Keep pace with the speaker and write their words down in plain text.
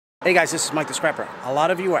Hey guys, this is Mike the Scrapper. A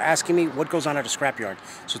lot of you are asking me what goes on at a scrapyard,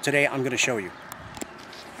 so today I'm going to show you.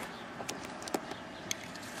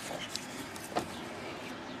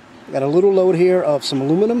 Got a little load here of some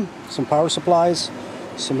aluminum, some power supplies,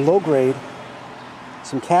 some low grade,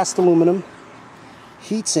 some cast aluminum,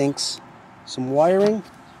 heat sinks, some wiring,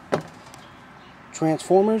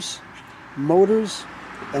 transformers, motors,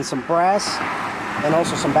 and some brass, and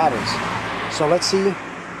also some batteries. So let's see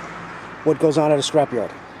what goes on at a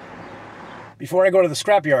scrapyard. Before I go to the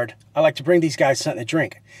scrapyard, I like to bring these guys something to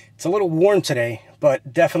drink. It's a little warm today,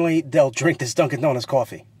 but definitely they'll drink this Dunkin' Donuts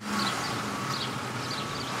coffee.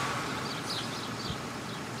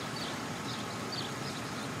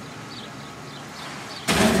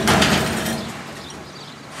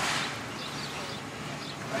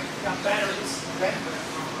 Got batteries, okay?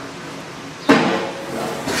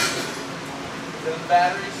 7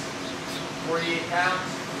 batteries, 48 pounds.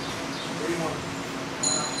 What do you want?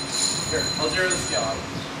 Here, I'll zero the scale out.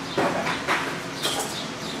 Okay.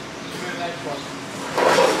 Give me the next one.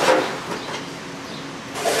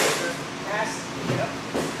 Cast. Yep.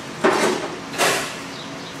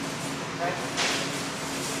 Okay.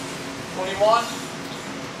 21.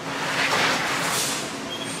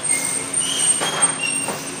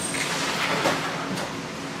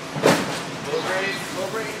 Low grade, low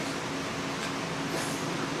grade.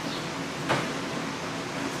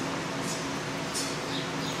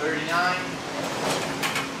 39,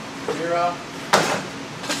 0.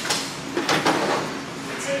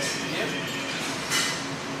 Yep.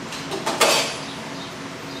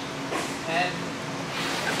 10.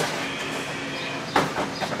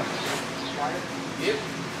 Yep.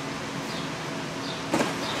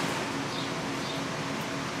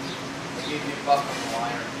 I gave you a buck on the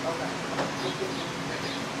wire. Okay.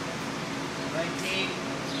 19.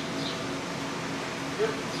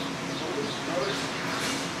 Yep. Notice.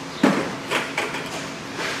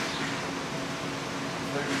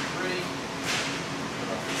 33.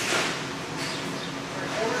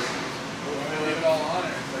 We'll leave it all on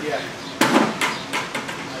there. But yeah.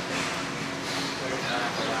 39.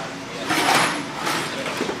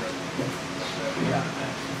 Yeah.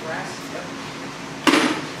 Brass. Yep.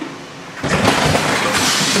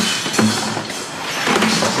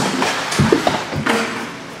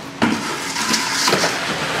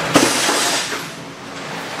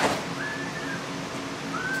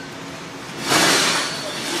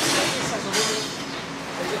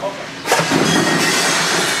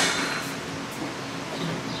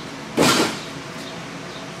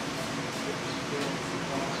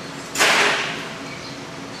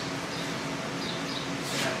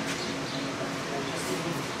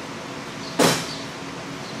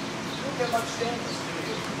 Much stainless, do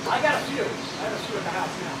you? I got a few. I have a few at the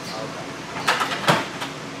house now. Okay.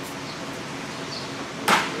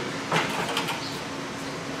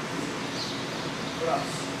 What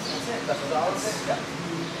else? That's it. That's all it is.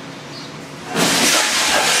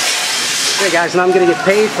 Hey guys, now I'm going to get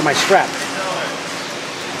paid for my scrap.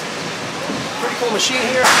 Pretty cool machine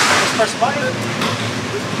here. Just press a button.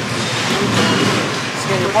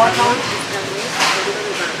 Scan your barcode.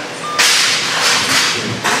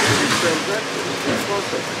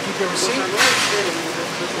 Keep your receipt.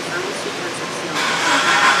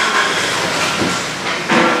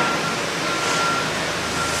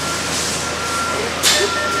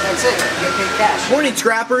 That's it. You get paid cash. Morning,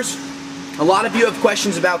 scrappers. A lot of you have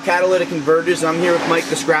questions about catalytic converters, and I'm here with Mike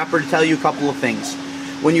the Scrapper to tell you a couple of things.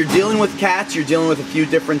 When you're dealing with cats, you're dealing with a few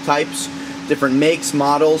different types, different makes,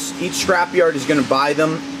 models. Each scrapyard is going to buy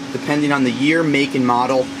them depending on the year, make, and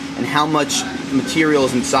model, and how much material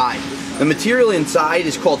is inside. The material inside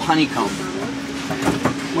is called honeycomb.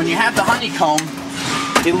 When you have the honeycomb,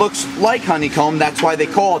 it looks like honeycomb, that's why they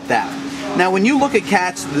call it that. Now when you look at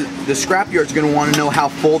cats, the scrapyard's going to want to know how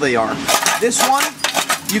full they are. This one,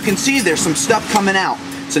 you can see there's some stuff coming out.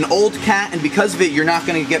 It's an old cat, and because of it, you're not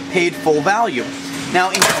going to get paid full value.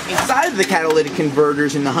 Now inside of the catalytic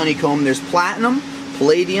converters in the honeycomb, there's platinum,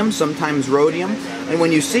 palladium, sometimes rhodium, and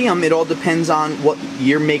when you see them, it all depends on what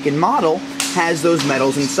year, make, and model has those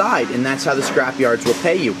metals inside, and that's how the scrapyards will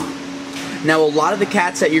pay you. Now a lot of the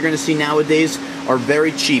cats that you're going to see nowadays are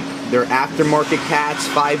very cheap. They're aftermarket cats,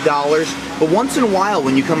 $5, but once in a while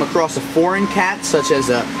when you come across a foreign cat such as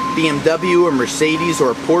a BMW or Mercedes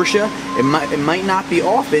or a Porsche, it might not be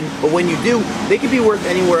often, but when you do, they could be worth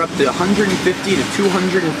anywhere up to $150 to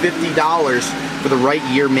 $250 for the right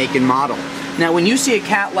year, make, and model. Now when you see a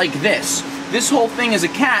cat like this whole thing is a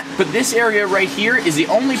cat, but this area right here is the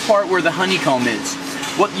only part where the honeycomb is.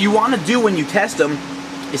 What you want to do when you test them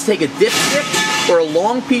is take a dipstick or a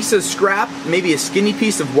long piece of scrap, maybe a skinny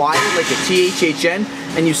piece of wire like a THHN,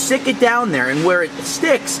 and you stick it down there, and where it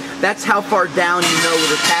sticks, that's how far down you know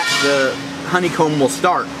the honeycomb will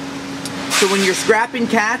start. So when you're scrapping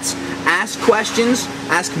cats, ask questions,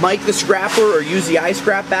 ask Mike the Scrapper, or use the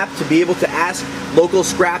iScrap app to be able to ask local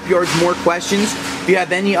scrapyards more questions. If you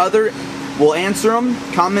have any other, we'll answer them.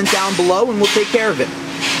 Comment down below and we'll take care of it.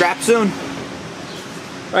 Scrap soon.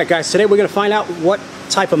 Alright guys, today we're going to find out what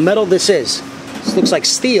type of metal this is. This looks like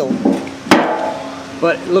steel,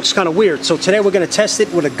 but it looks kind of weird. So today we're going to test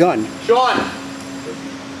it with a gun. Sean!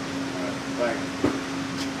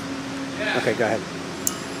 Okay, go ahead.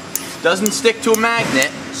 Doesn't stick to a magnet,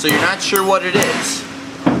 so you're not sure what it is.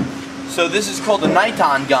 So this is called a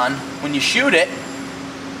Niton gun. When you shoot it,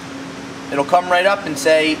 it'll come right up and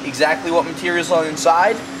say exactly what materials are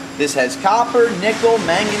inside. This has copper, nickel,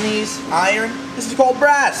 manganese, iron. This is called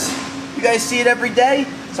brass. You guys see it every day.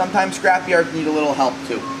 Sometimes scrapyards need a little help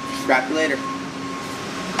too. Scrap you later.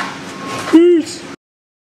 Peace.